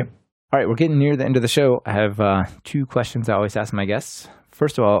 Thank you. All right, we're getting near the end of the show. I have 2 questions I always ask my guests.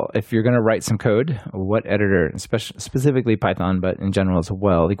 First of all, if you're going to write some code, what editor, specifically Python, but in general as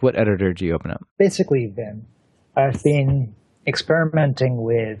well, like what editor do you open up? Basically Vim. I've been experimenting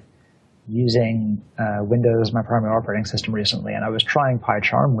with using Windows as my primary operating system recently, and I was trying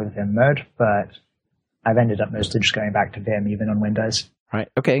PyCharm with Vim mode, but I've ended up mostly just going back to Vim even on Windows. Right.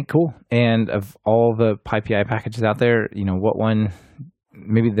 Okay, cool. And of all the PyPI packages out there, what one,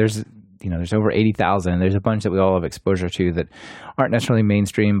 maybe there's over 80,000. There's a bunch that we all have exposure to that aren't necessarily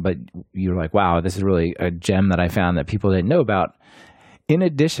mainstream, but you're like, wow, this is really a gem that I found that people didn't know about, in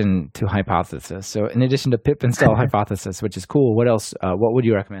addition to Hypothesis. So in addition to pip install Hypothesis, which is cool, what else, what would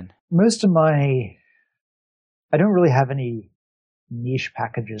you recommend? I don't really have any niche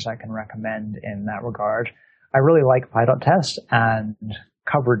packages I can recommend in that regard. I really like py.test, and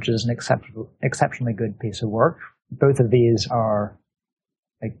Coverage is an exceptionally good piece of work. Both of these are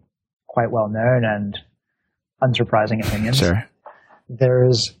quite well known and unsurprising opinions. Sure.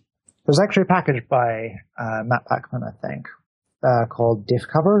 There's actually a package by Matt Packman, I think, called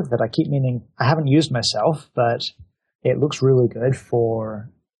diffcover that I keep meaning I haven't used myself, but it looks really good for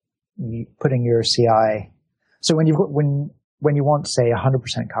putting your CI. So when you want, say,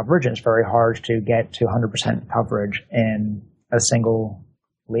 100% coverage, and it's very hard to get to 100% coverage in a single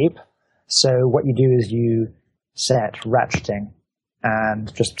leap. So what you do is you set ratcheting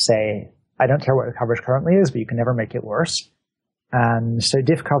and just say I don't care what the coverage currently is, but you can never make it worse. And so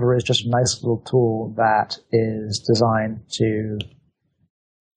diff cover is just a nice little tool that is designed to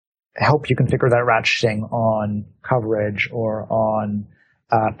help you configure that ratcheting on coverage or on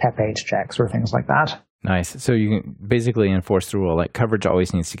PEP8 checks or things like that. Nice. So you can basically enforce the rule, like coverage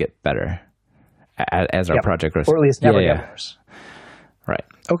always needs to get better as our project grows. Or at least never get worse. Right.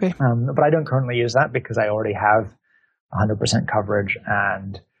 Okay. But I don't currently use that because I already have 100% coverage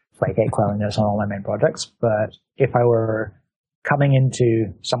and flake-8 cleanliness on all my main projects. But if I were coming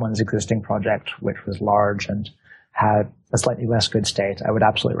into someone's existing project, which was large and had a slightly less good state, I would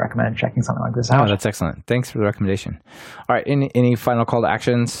absolutely recommend checking something like this out. Oh, that's excellent. Thanks for the recommendation. All right. Any final call to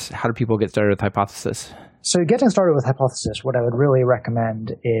actions? How do people get started with Hypothesis? So getting started with Hypothesis, what I would really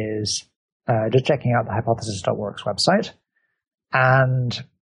recommend is just checking out the hypothesis.works website and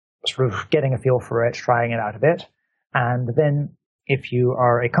sort of getting a feel for it, trying it out a bit. And then if you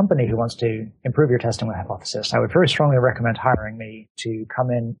are a company who wants to improve your testing with Hypothesis, I would very strongly recommend hiring me to come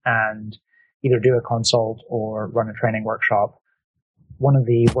in and either do a consult or run a training workshop. One of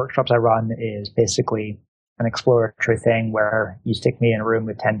the workshops I run is basically an exploratory thing where you stick me in a room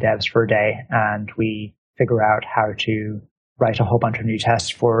with 10 devs for a day and we figure out how to write a whole bunch of new tests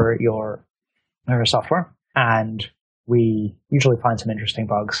for your software. And we usually find some interesting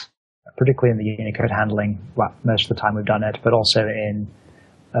bugs, particularly in the Unicode handling. Well, most of the time we've done it, but also in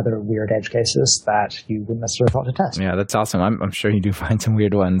other weird edge cases that you wouldn't necessarily thought to test. Yeah, that's awesome. I'm sure you do find some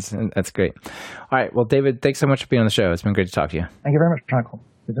weird ones. And that's great. All right. Well, David, thanks so much for being on the show. It's been great to talk to you. Thank you very much, Michael.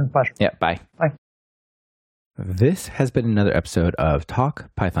 It's been a pleasure. Yeah, bye. Bye. This has been another episode of Talk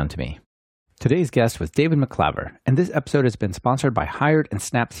Python to Me. Today's guest was David McClaver, and this episode has been sponsored by Hired and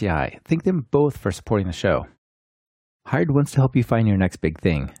SnapCI. Thank them both for supporting the show. Hired wants to help you find your next big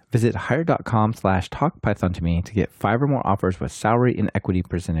thing. Visit hired.com/talkpython to get 5 or more offers with salary and equity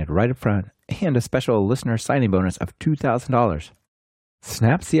presented right up front and a special listener signing bonus of $2,000.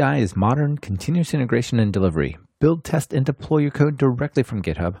 SnapCI is modern, continuous integration and delivery. Build, test, and deploy your code directly from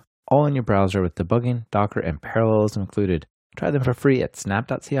GitHub, all in your browser with debugging, Docker, and parallelism included. Try them for free at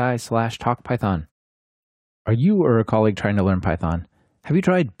snap.ci/talkpython. Are you or a colleague trying to learn Python? Have you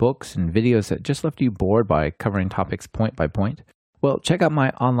tried books and videos that just left you bored by covering topics point by point? Well, check out my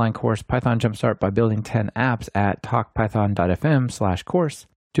online course, Python Jumpstart by Building 10 Apps at talkpython.fm/course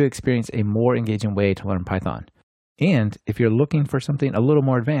to experience a more engaging way to learn Python. And if you're looking for something a little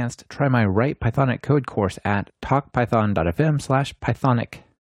more advanced, try my Write Pythonic Code course at talkpython.fm/pythonic.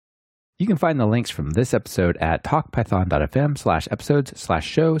 You can find the links from this episode at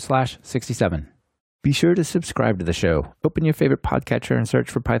talkpython.fm/episodes/show/67. Be sure to subscribe to the show. Open your favorite podcatcher and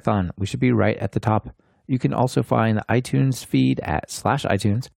search for Python. We should be right at the top. You can also find the iTunes feed at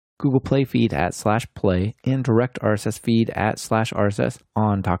 /iTunes, Google Play feed at /play, and direct RSS feed at /RSS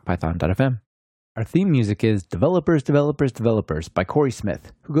on talkpython.fm. Our theme music is Developers, Developers, Developers by Corey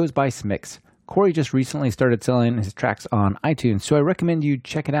Smith, who goes by Smix. Corey just recently started selling his tracks on iTunes, so I recommend you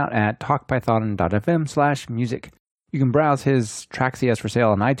check it out at talkpython.fm/music. You can browse his tracks he has for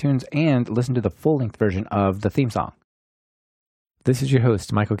sale on iTunes and listen to the full-length version of the theme song. This is your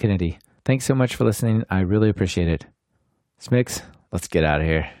host, Michael Kennedy. Thanks so much for listening. I really appreciate it. Smix, let's get out of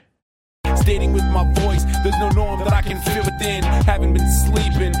here. Stating with my voice, there's no norm that I can fit within. Haven't been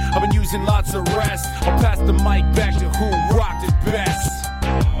sleeping, I've been using lots of rest. I'll pass the mic back to who rock